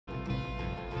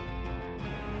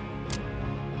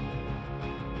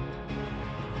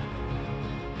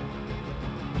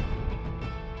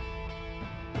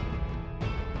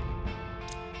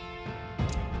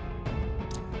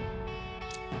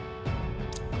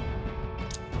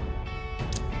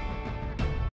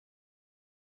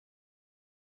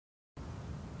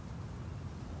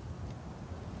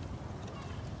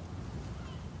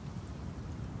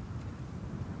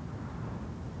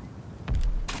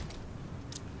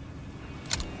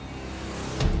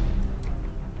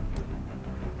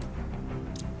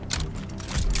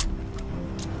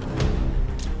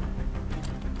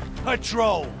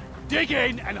Patrol! Dig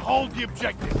in and hold the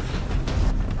objective.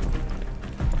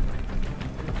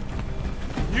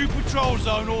 New patrol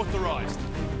zone authorized.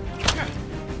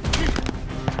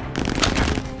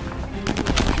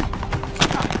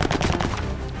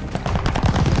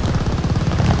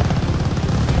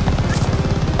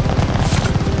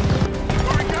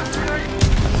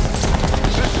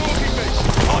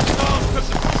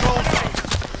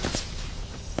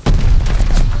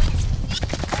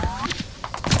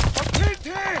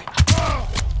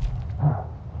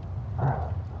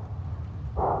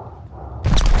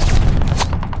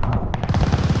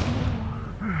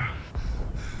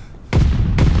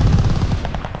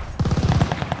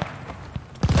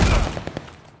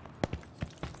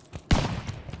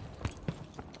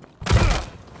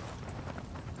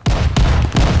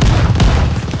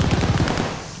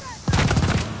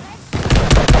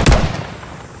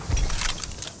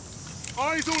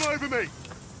 Eyes all over me!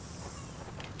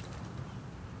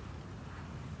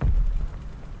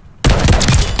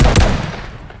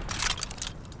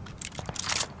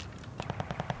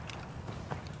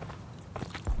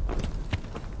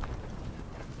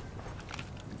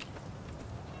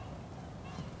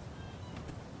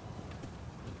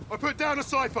 I put down a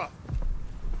cipher!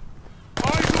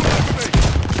 Eyes all over me!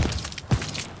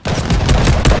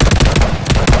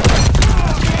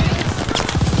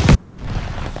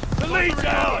 Lead's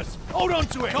ours! Hold on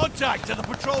to it! Contact to the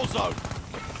patrol zone!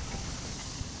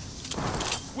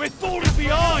 We're falling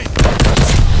behind!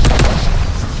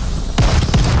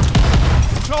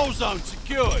 Patrol zone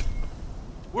secured!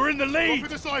 We're in the lead!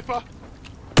 Drop in the cipher!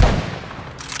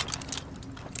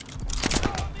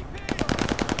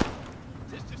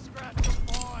 Just a scratch, you're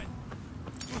fine!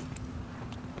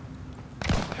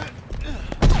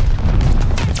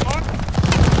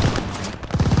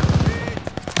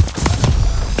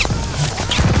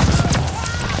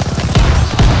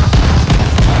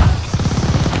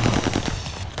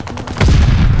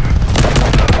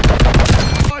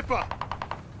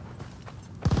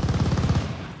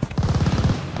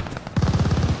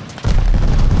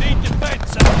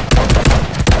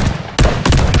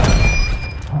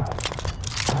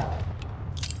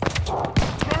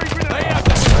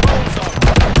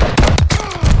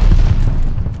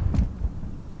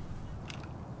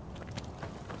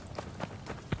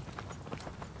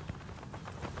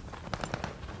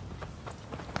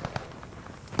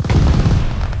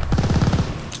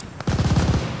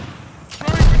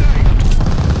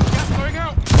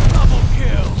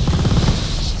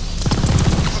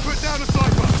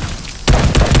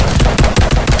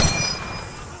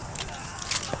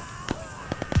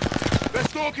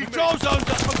 Control zone's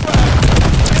up for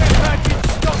grabs! Get back in,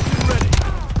 stocked and ready!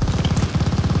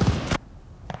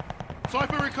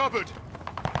 Cipher recovered!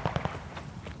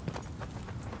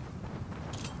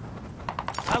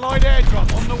 Allied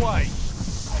airdrop on the way!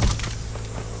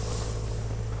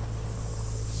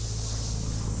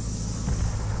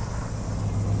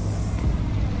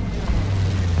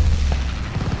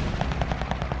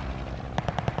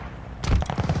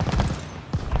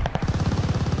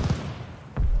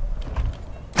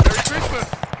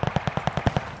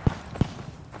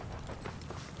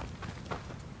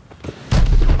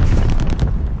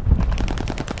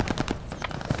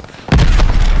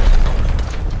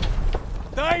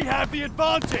 They have the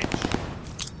advantage!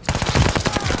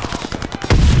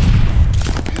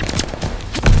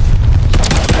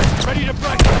 Ready to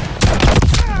break!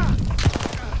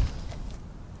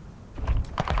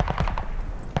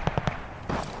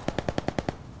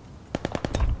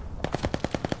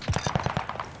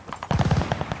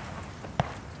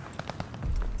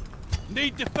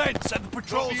 Need defense at the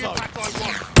patrol zone!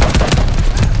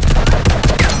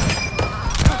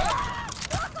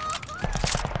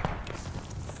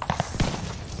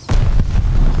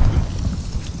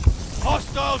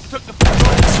 Hostiles took the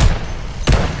patrol.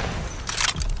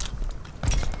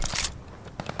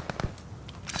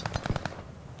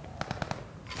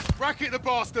 Racket the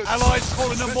bastards! Allies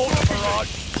calling a mortar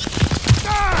barrage.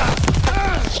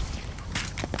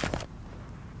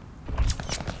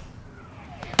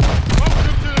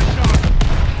 Welcome to the show!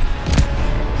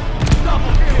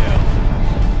 Double kill.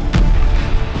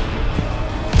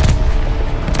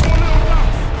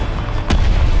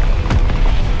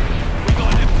 We got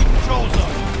an empty patrol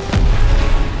zone.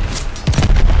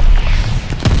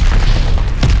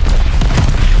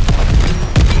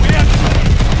 We have to get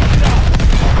it out.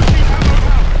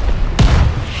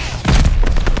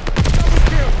 Double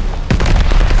kill!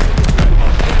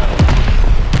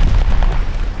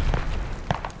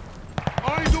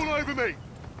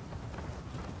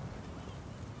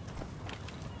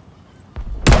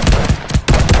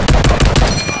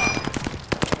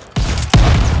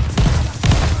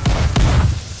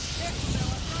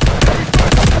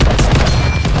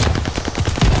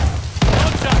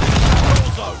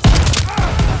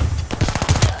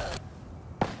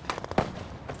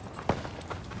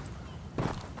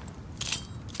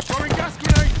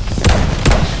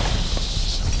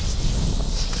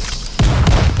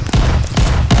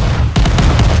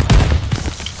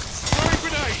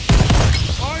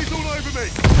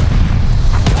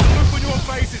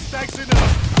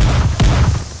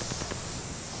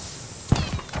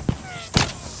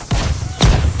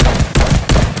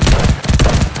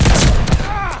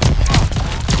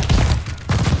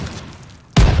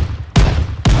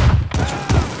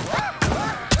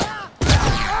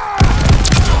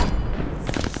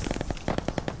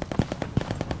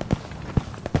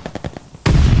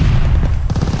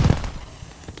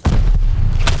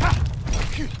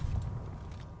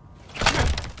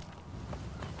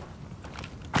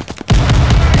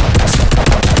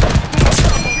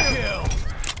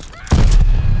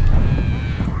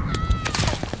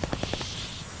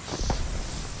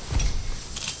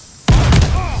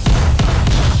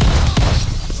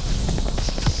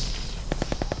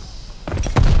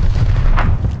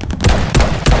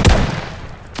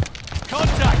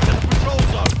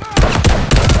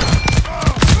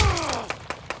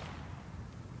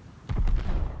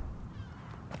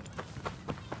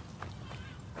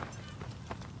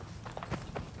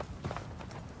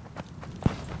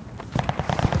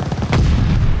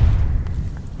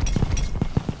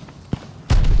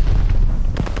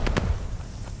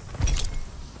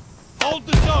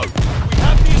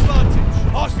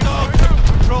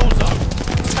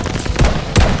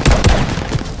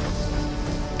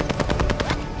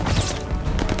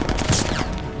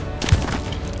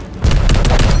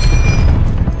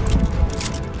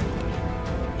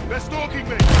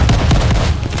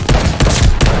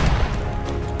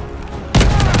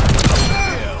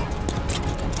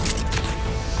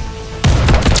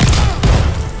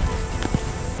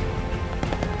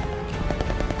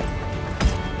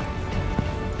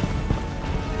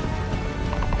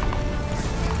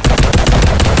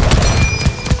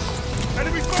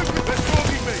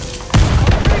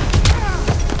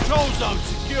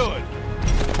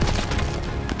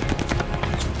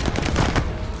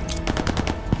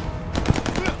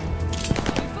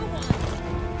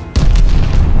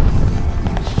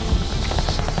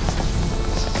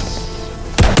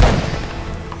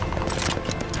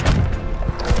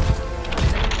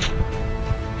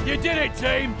 You did it,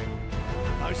 team!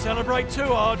 Don't celebrate too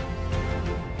hard.